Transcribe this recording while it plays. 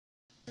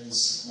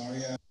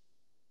Maria.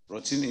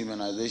 Routine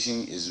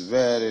immunization is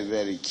very,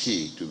 very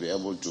key to be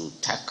able to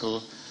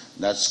tackle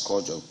that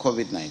scourge of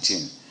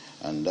COVID-19.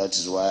 And that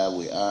is why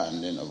we are,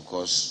 and then of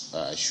course,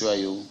 I assure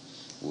you,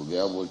 we'll be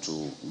able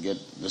to get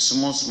the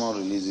small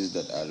releases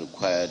that are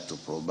required to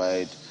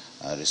provide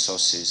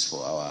resources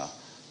for our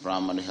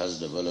primary health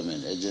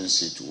development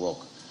agency to work.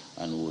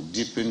 And we'll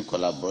deepen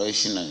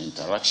collaboration and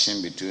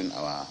interaction between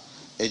our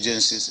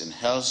agencies in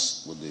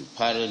health with the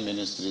parent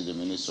ministry, the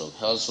Ministry of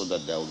Health, so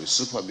that there will be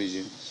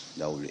supervision,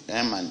 there will be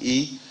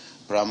M&E.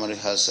 Primary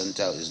health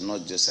center is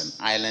not just an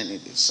island in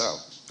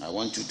itself. I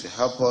want you to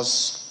help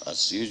us,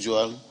 as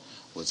usual,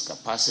 with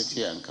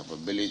capacity and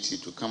capability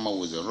to come up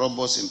with a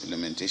robust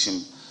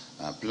implementation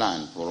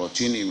plan for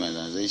routine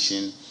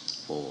immunization,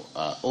 for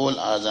all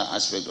other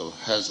aspects of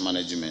health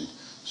management,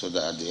 so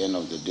that at the end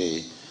of the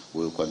day,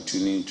 we'll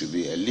continue to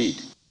be a lead.